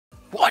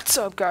What's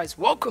up, guys?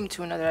 Welcome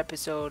to another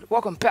episode.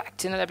 Welcome back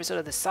to another episode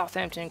of the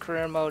Southampton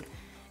career mode.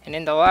 And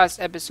in the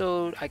last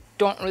episode, I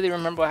don't really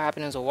remember what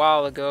happened. It was a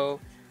while ago.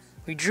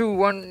 We drew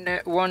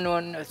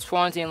 1-1 at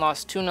Swansea and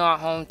lost 2-0 at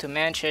home to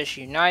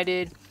Manchester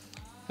United.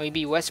 We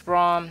beat West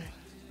Brom.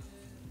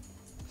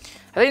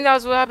 I think that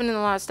was what happened in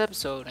the last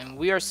episode. And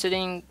we are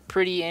sitting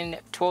pretty in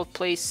 12th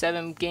place,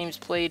 7 games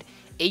played,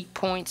 8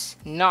 points.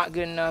 Not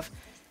good enough.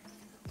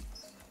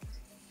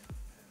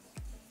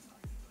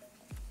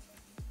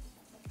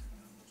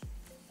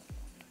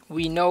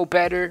 We know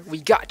better.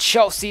 We got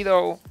Chelsea,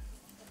 though.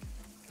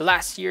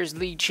 Last year's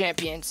league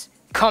champions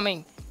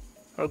coming.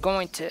 We're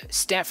going to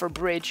Stamford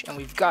Bridge, and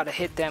we've got to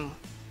hit them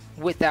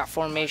with that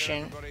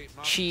formation.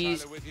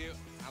 Cheese.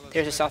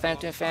 There's the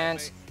Southampton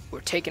fans. We're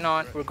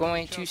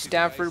going to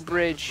Stamford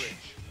Bridge.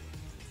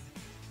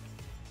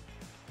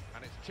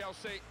 And it's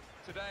Chelsea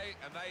today,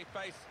 and they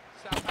face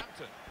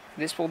Southampton.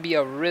 This will be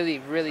a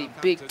really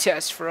big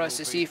test for us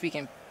to see if we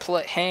can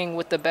hang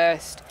with the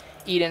best.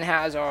 Eden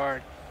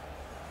Hazard.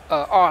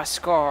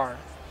 Oscar,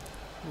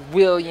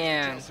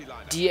 Willian,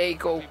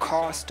 Diego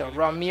Costa,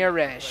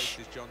 Ramirez,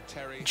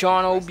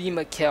 John Obi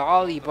Mikel,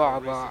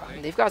 Alibaba.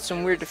 They've got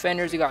some weird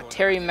defenders. They got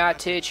Terry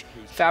Matic,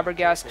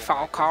 Fabregas,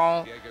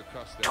 Falcao,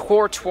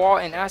 Courtois,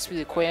 and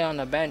Azpilicueta on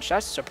the bench.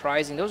 That's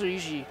surprising. Those are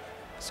usually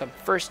some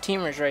first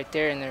teamers right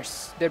there, and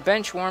they're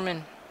bench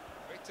warming.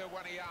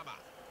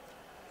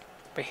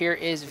 But here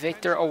is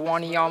Victor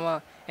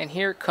Owanyama, and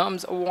here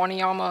comes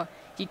Owanyama.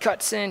 He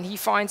cuts in, he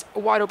finds a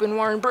wide open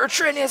Warren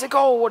Bertrand. He has a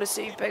goal. What a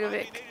save,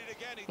 Begovic.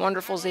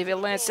 Wonderful save. It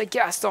lands to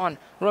Gaston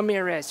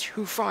Ramirez,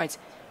 who finds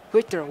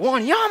Victor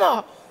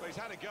Wanyama.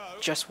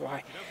 Just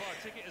why.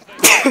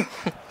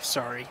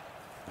 Sorry.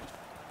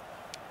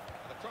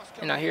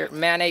 And now here,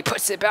 Mane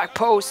puts it back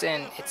post,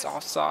 and it's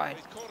offside.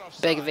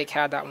 Begovic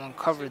had that one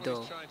covered,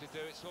 though.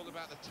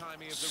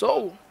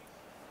 So,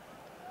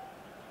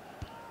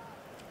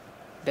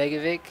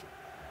 Begovic.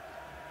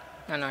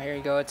 Oh no, here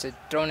you go. It's a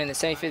thrown in the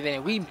 75th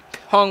minute. We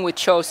hung with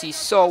Chelsea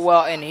so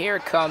well, and here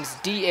comes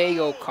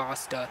Diego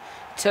Costa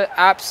to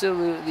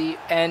absolutely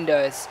end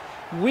us.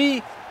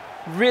 We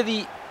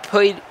really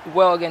played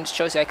well against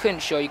Chelsea. I couldn't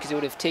show you because it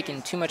would have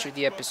taken too much of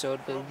the episode,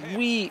 but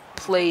we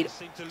played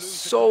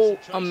so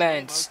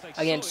immense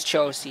against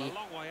Chelsea.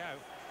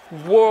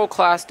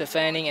 World-class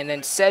defending, and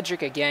then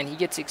Cedric again. He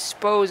gets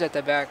exposed at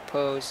the back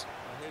post.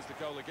 Here's the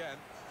goal again.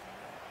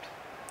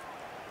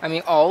 I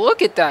mean, oh,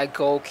 look at that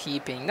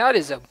goalkeeping. That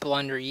is a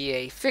blunder,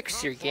 EA.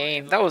 Fix your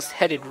game. That was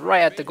headed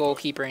right at the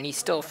goalkeeper, and he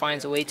still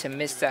finds a way to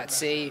miss that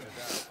save.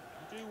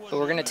 But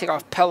we're going to take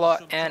off Pella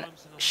and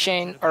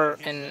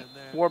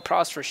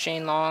Ward-Prowse for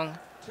Shane Long.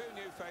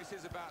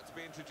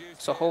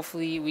 So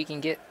hopefully we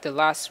can get the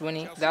last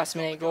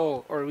minute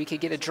goal, or we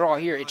could get a draw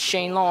here. It's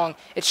Shane Long.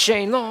 It's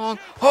Shane Long.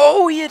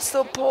 Oh, he hits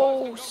the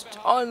post.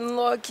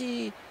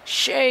 Unlucky.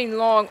 Shane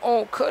Long.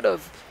 Oh, could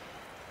have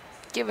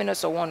given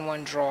us a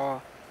 1-1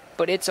 draw.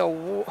 But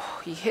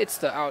he hits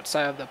the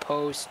outside of the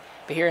post.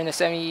 But here in the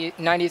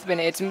 90th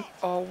minute,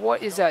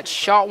 what is that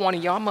shot?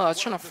 Wanyama. I was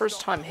trying to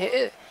first time hit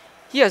it.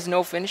 He has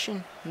no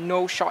finishing,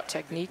 no shot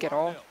technique at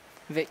all.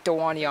 Victor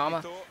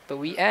Wanyama. But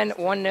we end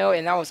 1-0,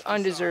 and that was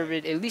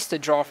undeserved. At least a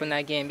draw from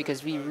that game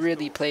because we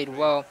really played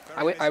well.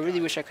 I really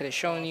wish I could have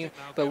shown you,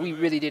 but we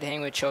really did hang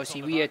with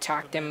Chelsea. We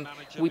attacked them.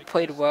 We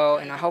played well,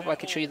 and I hope I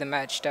could show you the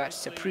match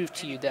stats to prove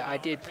to you that I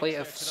did play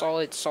a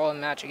solid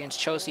match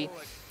against Chelsea.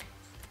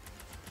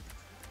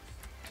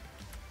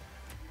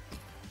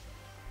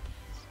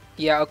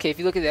 Yeah, okay, if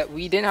you look at that,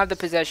 we didn't have the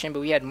possession, but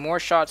we had more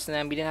shots than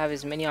them. We didn't have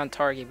as many on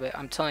target, but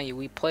I'm telling you,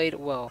 we played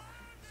well.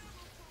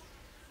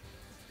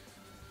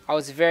 I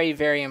was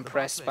very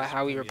impressed by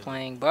how we were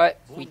playing, but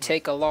we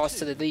take a loss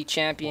to the league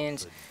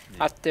champions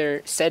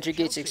after Cedric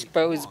gets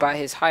exposed by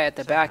his high at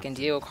the back and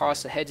Diego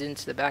Costa heads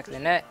into the back of the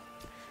net.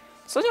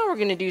 So now we're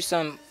going to do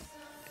some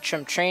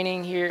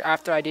training here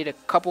after I did a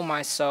couple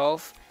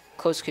myself.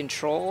 Close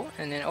control,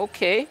 and then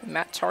okay,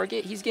 Matt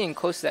Target, he's getting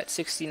close to that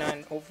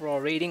 69 overall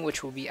rating,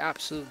 which will be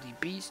absolutely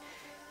beast.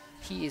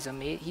 He's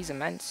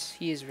immense.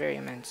 He is very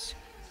immense.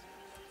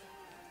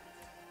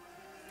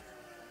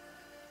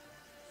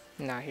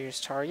 Now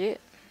here's Target.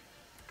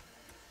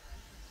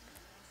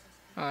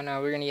 Oh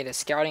no, we're gonna get a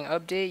scouting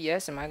update.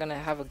 Yes, am I gonna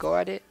have a go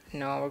at it?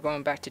 No, we're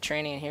going back to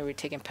training, and here we're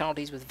taking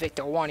penalties with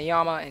Victor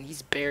Wanyama, and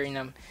he's burying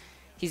them.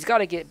 He's got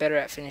to get better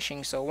at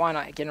finishing, so why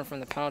not get him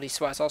from the penalty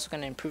spot? It's also going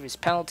to improve his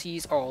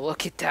penalties. Oh,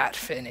 look at that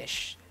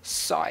finish.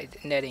 Side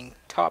netting,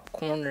 top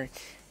corner.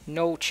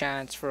 No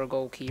chance for a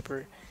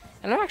goalkeeper.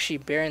 And I'm actually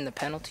bearing the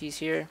penalties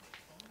here.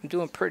 I'm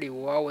doing pretty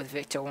well with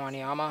Victor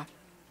Wanyama.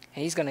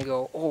 And he's going to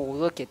go, oh,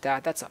 look at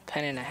that. That's a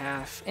pen and a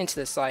half into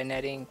the side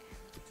netting.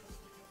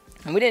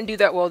 And we didn't do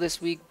that well this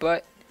week,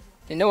 but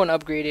no one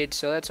upgraded,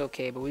 so that's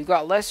okay. But we've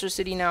got Leicester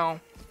City now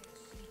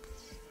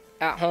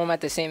at home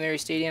at the St.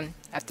 Mary's Stadium.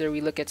 After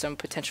we look at some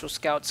potential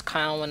scouts,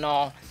 Kyle and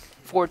all,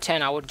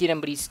 4'10", I would get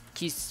him, but he's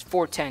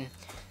 4'10",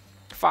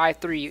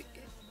 5'3",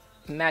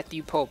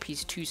 Matthew Pope,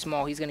 he's too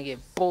small. He's going to get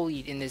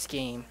bullied in this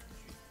game.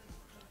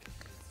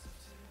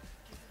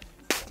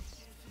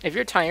 If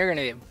you're Tottenham, you're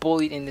gonna get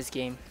bullied in this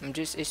game.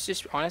 It's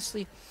just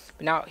honestly.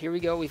 But now here we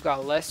go. We've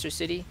got Leicester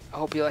City. I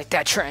hope you like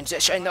that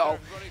transition, though.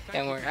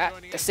 And we're at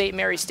the St.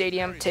 Mary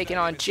Stadium taking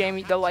on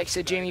the likes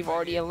of Jamie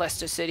Vardy and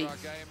Leicester City.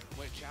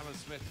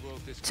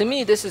 To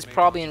me, this is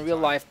probably in real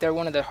life, they're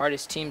one of the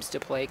hardest teams to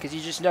play because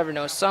you just never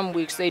know. Some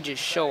weeks they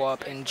just show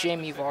up, and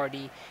Jamie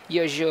Vardy,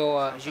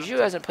 Juju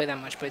hasn't played that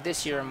much, but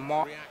this year,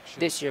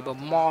 but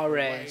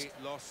Mahrez,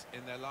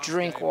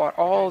 Drinkwater,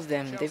 all of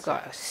them, they've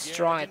got a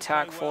strong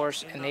attack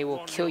force, and they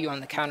will kill you on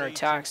the counter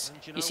attacks.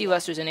 You see,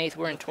 Leicester's in 8th,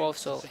 we're in 12th,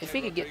 so if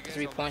we could get the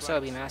 3 points, that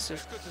would be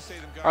massive.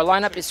 Our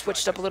lineup is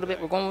switched up a little bit.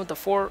 We're going with the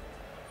four.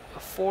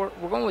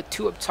 We're going with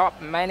 2 up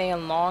top, Mane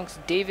and Longs,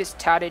 Davis,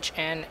 Tadic,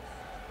 and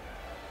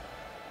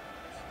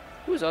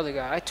who's the other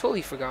guy? I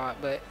totally forgot,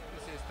 but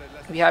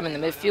we have him in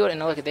the midfield, and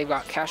look at they've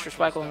got Kasper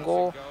Schmeichel in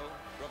goal,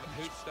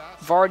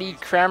 Vardy,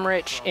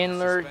 Kramaric,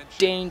 Inler,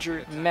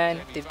 Danger,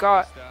 man. They've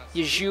got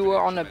Yeshua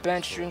on the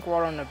bench,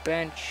 Drinkwater on the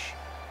bench.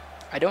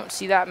 I don't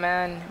see that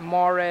man,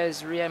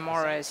 Riyad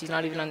Mahrez. He's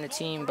not even on the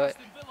team, but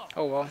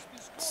oh well,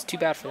 it's too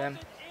bad for them.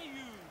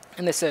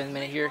 In the 7th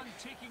minute here,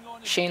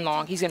 Shane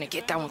Long, he's gonna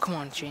get that one. Come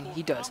on, Shane.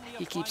 He does.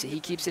 He keeps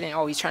it in.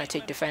 Oh, he's trying to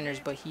take defenders,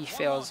 but he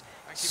fails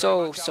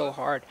so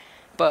hard.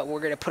 But we're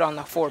going to put on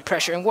the forward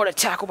pressure. And what a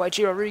tackle by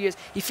J. Rodriguez.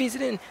 He feeds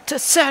it in to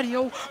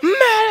Sadio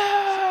Mane.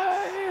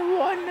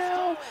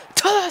 1-0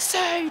 to the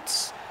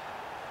Saints.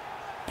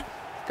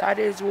 That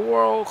is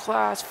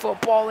world-class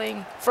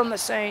footballing from the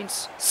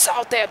Saints.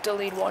 Southampton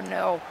lead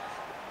 1-0.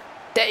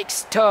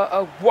 Thanks to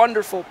a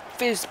wonderful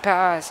fist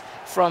pass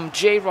from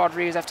J.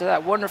 Rodriguez after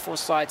that wonderful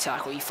slide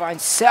tackle. He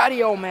finds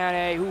Sadio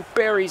Mane, who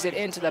buries it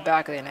into the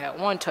back of the net.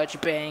 1-touch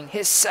bang,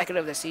 his 2nd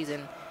of the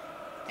season.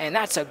 And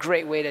that's a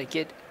great way to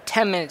get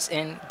 10 minutes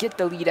in, get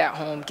the lead at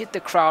home, get the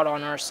crowd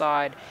on our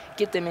side,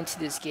 get them into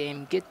this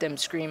game, get them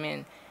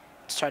screaming.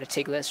 Let's try to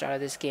take Leicester out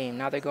of this game.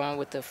 Now they're going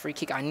with the free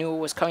kick. I knew it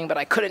was coming, but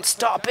I couldn't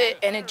stop it,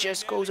 and it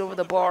just goes over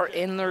the bar.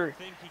 Inler,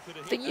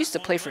 I think he used to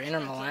play for Inter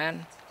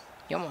Milan.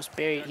 He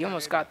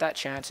almost got that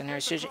chance, and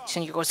there's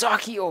Shinji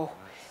Kozaki. Oh,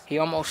 he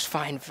almost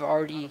found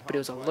Vardy, but it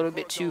was a little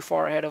bit too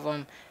far ahead of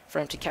him for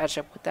him to catch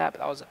up with that, but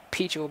that was a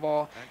peach of a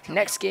ball.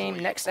 Next game,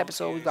 next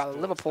episode, we've got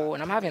Liverpool,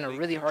 and I'm having a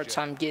really hard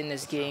time getting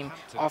this game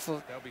off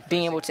of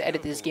being able to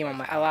edit this game on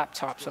my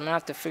laptop, so I'm going to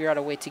have to figure out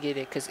a way to get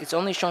it, because it's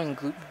only showing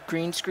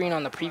green screen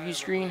on the preview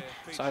screen,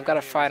 so I've got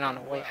to find a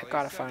way.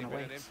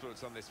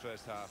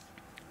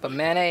 But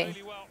Mane,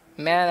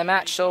 man of the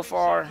match so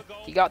far.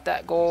 He got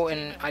that goal,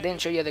 and I didn't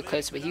show you the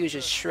clips, but he was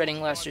just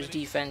shredding Leicester's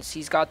defense.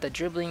 He's got the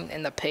dribbling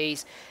and the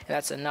pace, and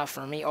that's enough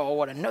for me. Oh,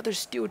 what another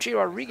steal. J.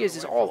 Rodriguez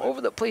is all over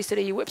the place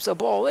today. He whips the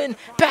ball in.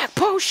 Back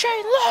post,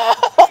 Shane Long.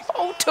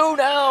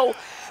 2-0.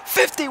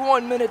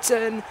 51 minutes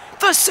in.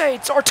 The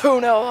Saints are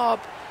 2-0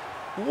 up.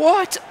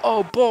 What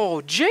a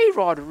ball. J.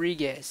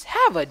 Rodriguez,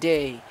 have a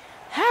day.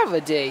 Have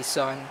a day,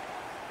 son.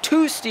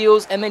 2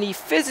 steals, and then he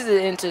fizzes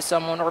it into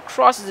someone or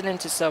crosses it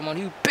into someone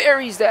who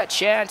buries that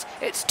chance.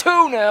 It's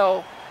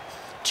 2-0.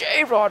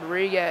 J.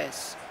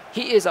 Rodriguez,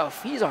 he's on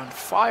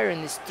fire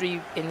in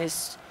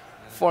this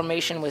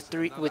formation with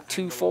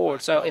 2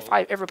 forwards. So if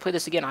I ever play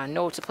this again, I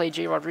know to play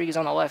J. Rodriguez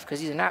on the left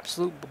because he's an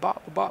absolute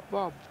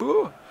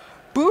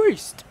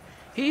beast.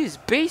 He is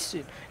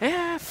basting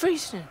and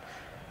facing.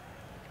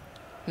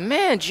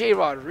 Man, J.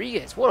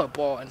 Rodriguez, what a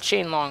ball. And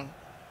Shane Long,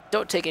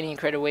 don't take any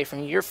credit away from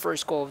you. Your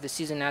first goal of the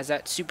season as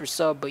that super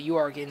sub, but you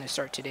are getting a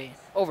start today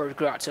over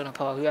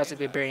Gratzonapella, who hasn't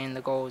been burying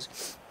the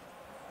goals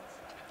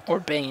or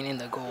banging in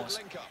the goals.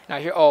 Now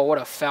here, oh, what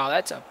a foul.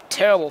 That's a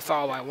terrible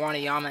foul by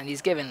Wanyama, and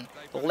he's given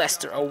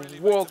Leicester a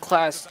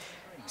world-class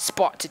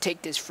spot to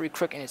take this free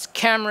kick, and it's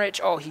Kramaric.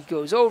 Oh, he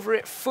goes over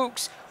it.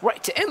 Fuchs,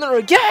 right to Inler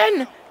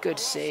again. Good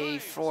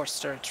save,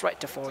 Forster. It's right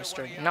to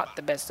Forster. Not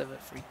the best of a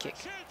free kick.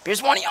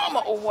 Here's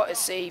Wanyama. Oh, what a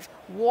save.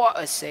 What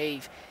a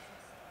save.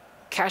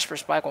 Kasper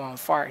Schmeichel on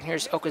fire. And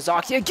here's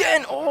Okazaki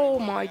again. Oh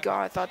my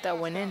god, I thought that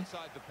went in.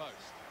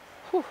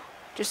 Whew.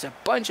 Just a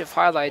bunch of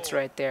highlights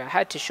right there. I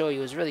had to show you,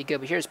 it was really good.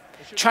 But here's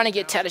trying to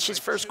get Tadic his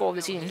first goal of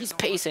the season. He's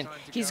pacing.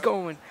 He's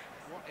going.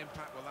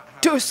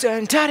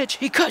 Dusan, Tadic,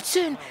 he cuts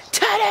in.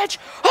 Tadic.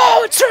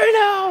 Oh, it's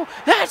 3-0.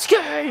 That's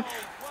game.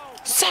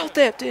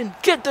 Southampton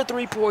get the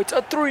 3 points.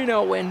 A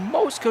 3-0 win.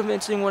 Most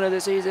convincing one of the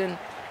season.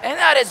 And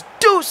that is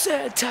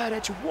Dusan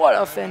Tadic. What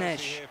a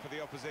finish.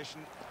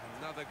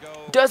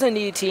 Doesn't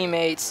need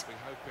teammates.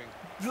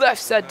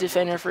 Left set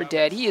defender for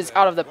dead. He is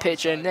out of the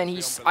pitch, and then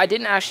I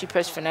didn't actually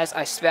press finesse.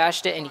 I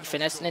smashed it, and he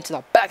finessed it into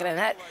the back of the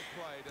net.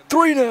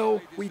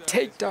 3-0. We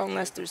take down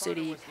Leicester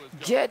City.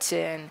 Gets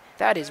in.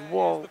 That is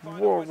world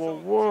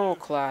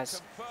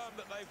class.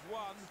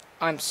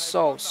 I'm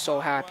so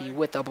happy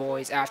with the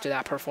boys after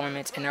that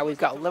performance. And now we've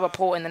got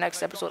Liverpool in the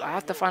next episode. I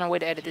have to find a way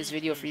to edit this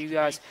video for you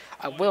guys.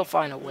 I will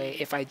find a way.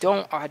 If I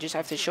don't, I just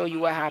have to show you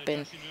what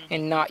happened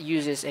and not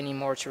use this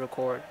anymore to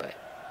record. But,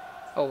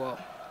 oh well.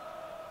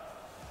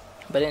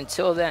 But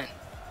until then,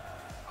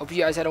 hope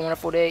you guys had a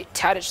wonderful day.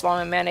 Tadic, Long,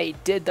 and Mane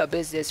did the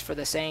business for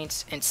the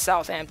Saints. And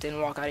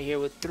Southampton walk out of here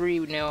with 3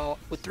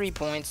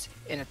 points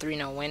and a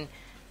 3-0 win.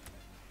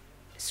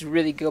 It's a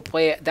really good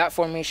play. That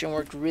formation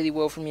worked really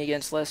well for me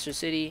against Leicester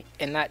City,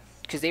 and that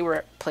because they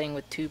were playing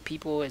with 2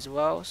 people as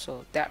well,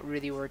 so that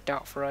really worked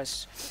out for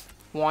us.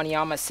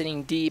 Wanyama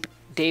sitting deep,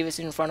 Davis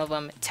in front of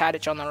him,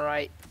 Tadic on the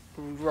right,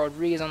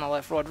 Rodriguez on the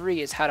left.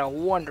 Rodriguez had a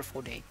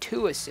wonderful day,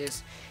 2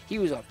 assists. He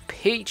was a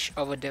peach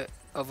of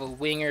a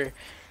winger.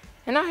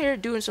 And out here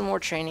doing some more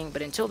training.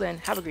 But until then,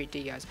 have a great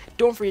day, guys.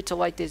 Don't forget to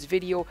like this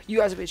video. You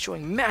guys have been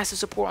showing massive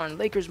support on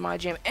Lakers My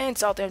Jam and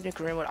Southampton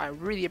Career. I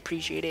really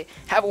appreciate it.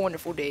 Have a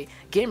wonderful day.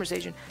 Gamer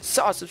Station,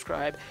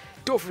 subscribe.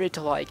 Don't forget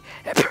to like.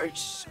 And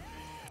peace.